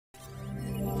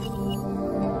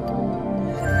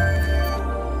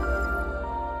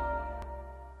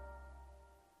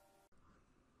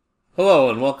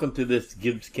Hello and welcome to this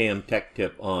GibbsCAM Tech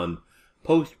Tip on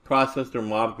post-processor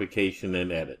modification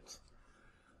and edits.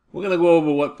 We're going to go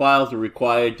over what files are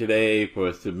required today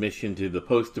for submission to the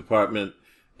post department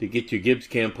to get your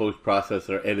GibbsCAM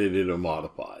post-processor edited or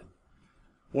modified.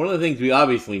 One of the things we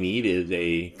obviously need is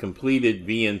a completed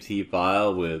VNC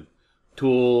file with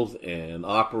tools and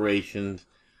operations,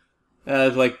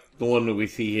 as like the one that we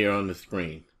see here on the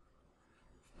screen.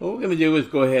 What we're going to do is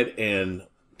go ahead and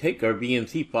take our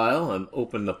VNC file and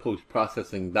open the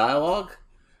post-processing dialog.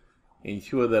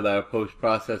 Ensure that our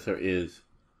post-processor is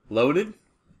loaded.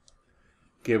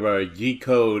 Give our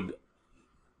G-code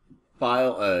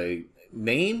file a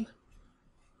name.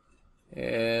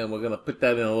 And we're going to put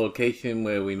that in a location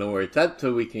where we know where it's at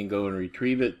so we can go and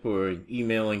retrieve it for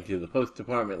emailing to the post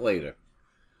department later.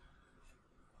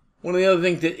 One of the other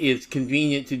things that is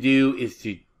convenient to do is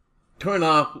to turn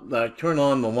on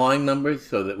the line numbers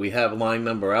so that we have line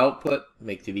number output.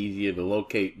 Makes it easier to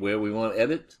locate where we want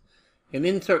edits. And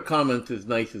insert comments is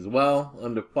nice as well.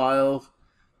 Under Files,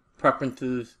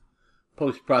 Preferences,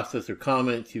 Post-Processor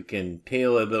Comments, you can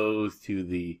tailor those to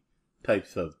the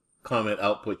types of comment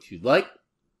outputs you'd like.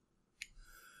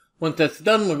 Once that's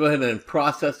done, we'll go ahead and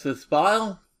process this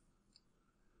file.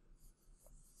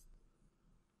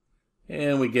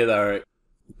 And we get our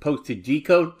posted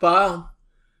G-code file.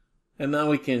 And now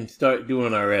we can start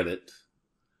doing our edits.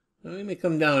 I'm going to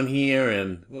come down here,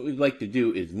 and what we'd like to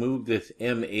do is move this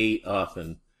M8 off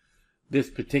in this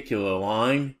particular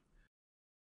line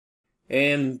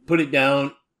and put it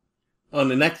down on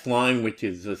the next line, which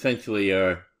is essentially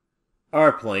our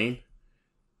R plane,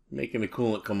 making the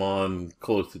coolant come on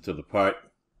closer to the part.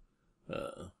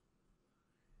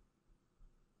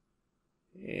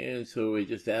 And so we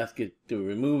just ask it to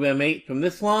remove M8 from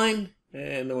this line.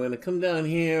 And we're going to come down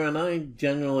here, and I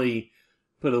generally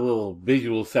put a little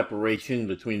visual separation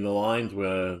between the lines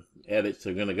where edits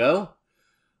are going to go.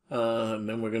 And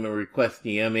then we're going to request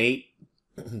the M8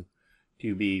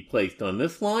 to be placed on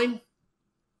this line.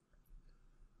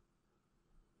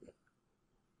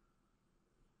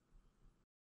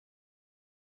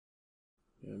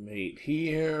 M8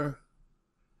 here.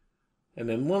 And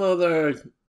then one other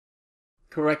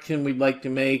correction we'd like to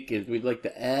make is we'd like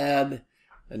to add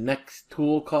a next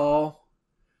tool call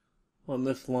on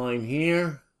this line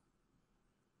here.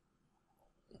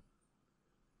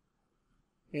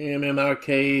 And in our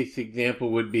case, example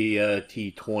would be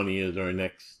T20 as our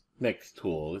next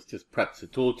tool. This just preps the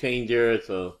tool changer,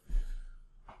 so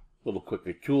a little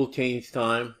quicker tool change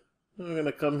time. And we're going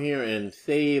to come here and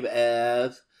save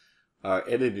as our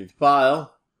edited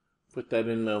file. Put that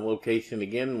in the location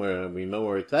again where we know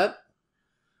where it's at.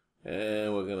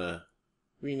 And we're going to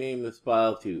rename this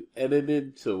file to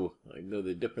edited so I know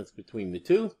the difference between the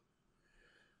two.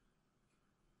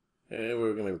 And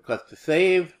we're going to request to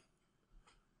save.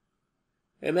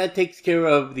 And that takes care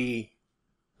of the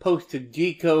posted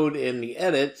G-code and the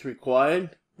edits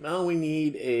required. Now we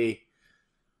need a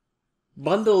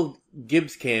bundled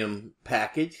GibbsCAM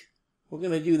package. We're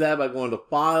going to do that by going to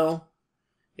File,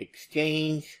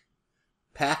 Exchange,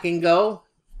 Pack and Go.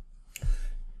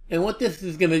 And what this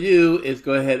is going to do is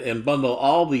go ahead and bundle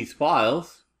all these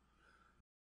files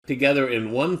together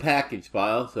in one package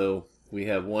file. So we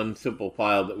have one simple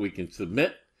file that we can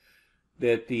submit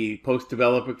that the post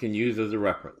developer can use as a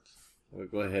reference. We'll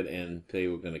go ahead and say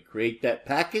we're going to create that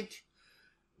package.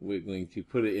 We're going to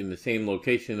put it in the same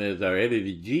location as our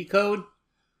edited G-code.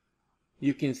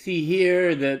 You can see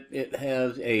here that it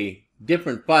has a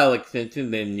different file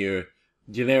extension than your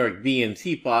generic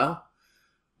VNC file.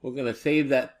 We're going to save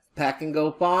that Pack and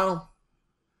Go file,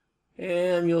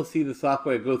 and you'll see the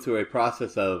software go through a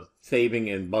process of saving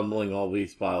and bundling all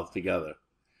these files together.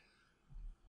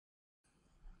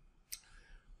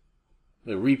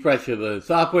 The refresh of the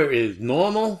software is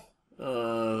normal.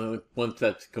 Once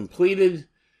that's completed,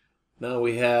 now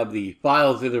we have the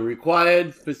files that are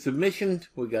required for submission.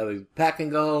 We've got a Pack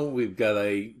and Go, we've got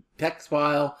a text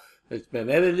file that's been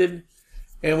edited,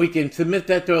 and we can submit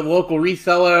that to a local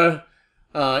reseller.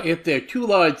 If they're too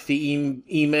large to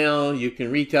email, you can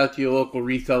reach out to your local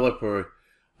reseller for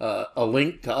a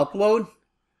link to upload.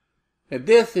 If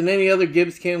this and any other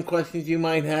GibbsCAM questions you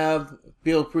might have,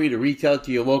 feel free to reach out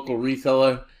to your local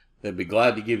reseller. They'd be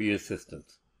glad to give you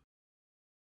assistance.